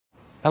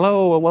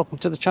Hello and welcome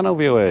to the channel,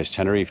 viewers.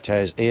 Tenerife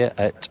Tales here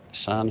at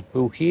San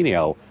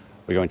Eugenio.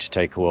 We're going to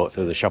take a walk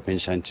through the shopping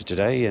centre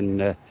today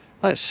and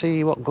let's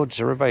see what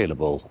goods are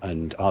available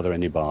and are there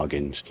any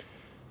bargains.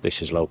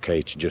 This is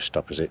located just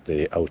opposite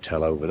the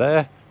hotel over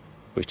there,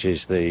 which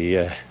is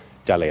the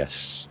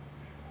Delius.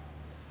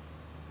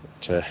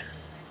 But,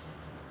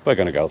 we're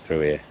going to go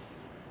through here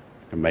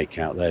and make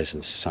out there's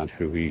the San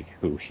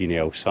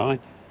Eugenio sign.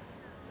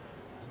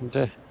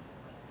 And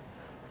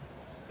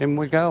in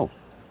we go.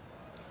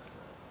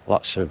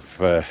 Lots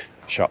of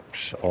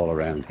shops all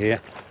around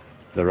here.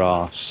 There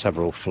are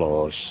several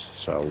floors,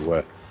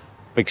 so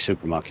big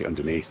supermarket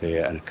underneath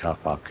here and a car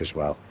park as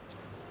well.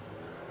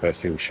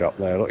 Perfume shop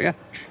there, look, yeah.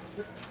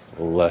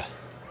 We'll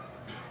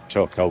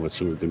talk over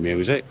some of the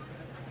music,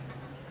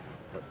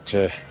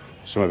 but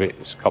some of it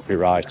is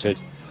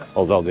copyrighted,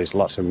 although there's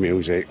lots of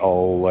music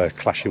all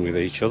clashing with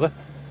each other.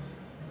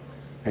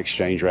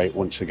 Exchange rate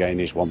once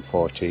again is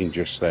 114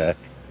 just there.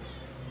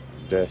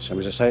 So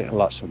as I say,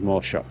 lots of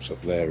more shops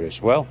up there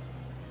as well.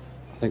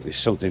 I think there's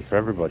something for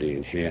everybody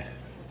in here.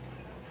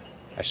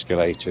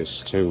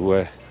 Escalators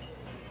to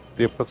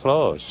the upper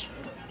floors.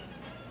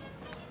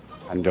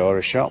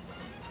 Pandora shop,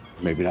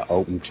 maybe not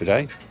open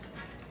today,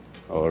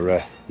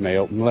 or may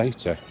open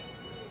later.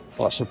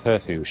 Lots of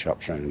perfume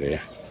shops around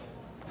here.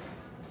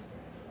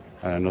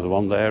 And another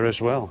one there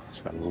as well.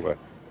 So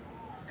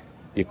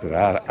you could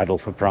addle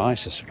for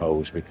price, I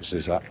suppose, because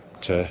there's that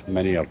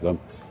many of them.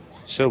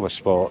 Silver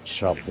sports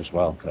shop as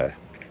well there.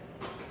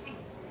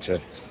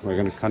 But, we're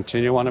going to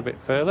continue on a bit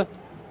further.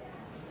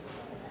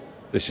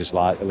 This is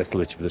like a little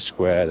bit of the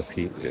square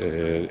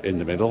in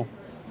the middle.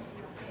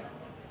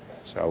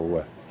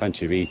 So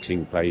plenty of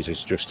eating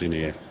places just in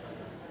here.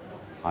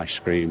 Ice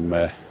cream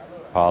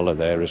parlour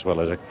there as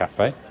well as a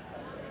cafe.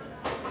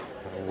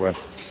 So,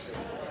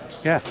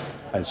 yeah,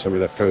 and some of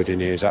the food in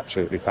here is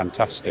absolutely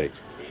fantastic.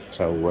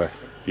 So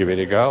give it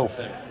a go.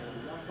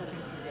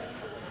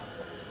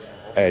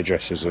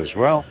 Hairdressers as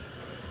well.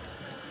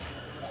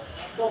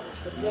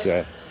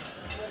 And,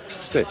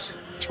 what's this?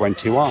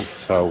 21.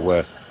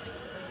 So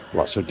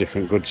lots of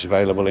different goods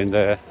available in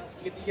there.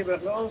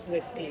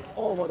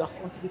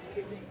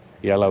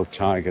 Yellow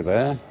tiger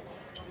there.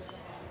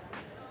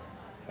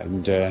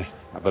 And I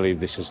believe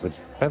this is the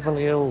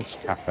Beverly Hills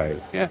Cafe.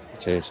 Yeah,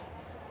 it is.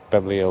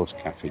 Beverly Hills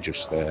Cafe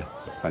just there.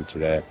 Plenty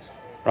there.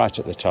 Right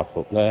at the top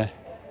up there.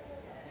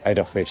 Head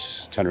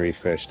office, Tenerife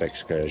First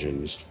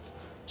Excursions.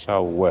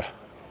 So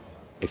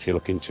if you're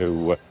looking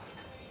to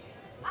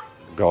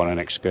go on an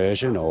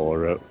excursion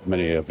or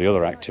many of the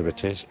other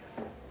activities,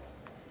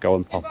 go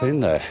and pop in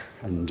there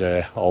and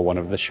or one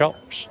of the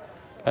shops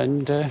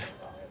and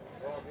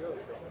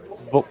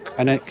book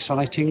an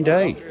exciting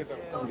day.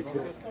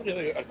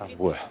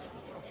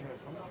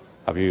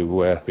 Have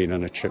you been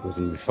on a trip with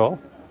them before?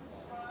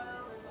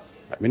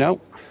 Let me know.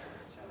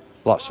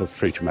 Lots of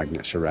fruit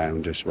magnets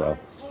around as well.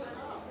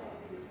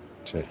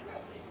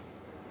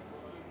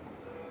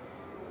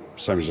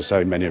 Same as I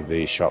say, many of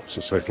these shops,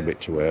 it's a little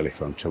bit too early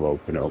for them to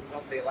open up.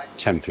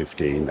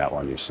 10:15, that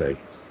one, you see.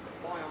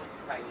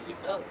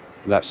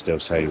 That's still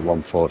saying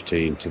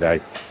 114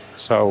 today.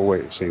 So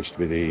it seems to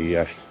be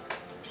the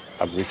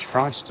average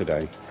price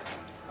today.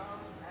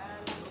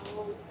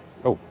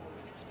 Oh,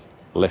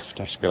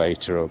 lift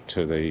escalator up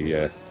to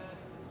the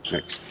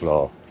next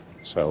floor.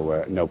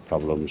 So no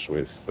problems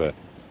with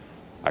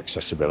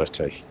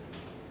accessibility.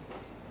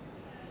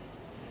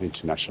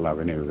 International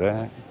Avenue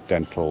there,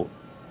 dental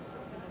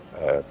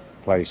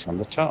place on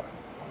the top.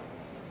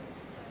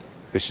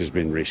 This has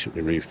been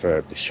recently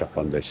refurbed, this shop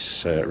on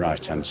this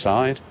right hand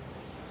side.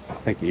 I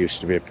think it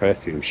used to be a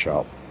perfume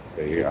shop.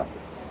 There you go.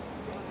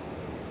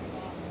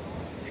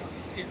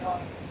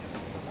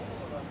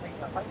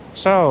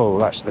 So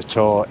that's the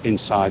tour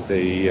inside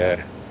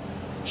the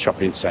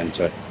shopping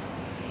centre.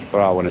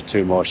 There are one or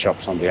two more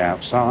shops on the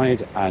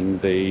outside and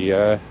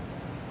the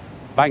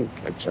bank,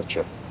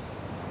 etc.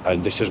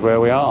 And this is where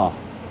we are.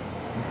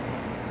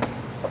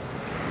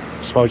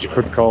 I suppose you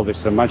could call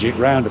this the magic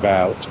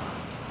roundabout.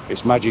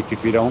 It's magic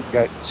if you don't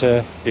get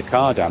your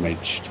car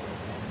damaged.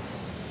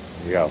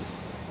 There you go.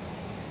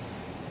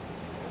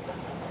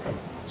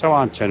 So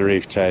I'm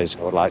Tenerife Tales.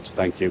 I would like to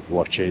thank you for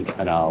watching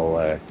and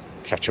I'll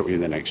catch up with you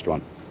in the next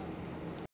one.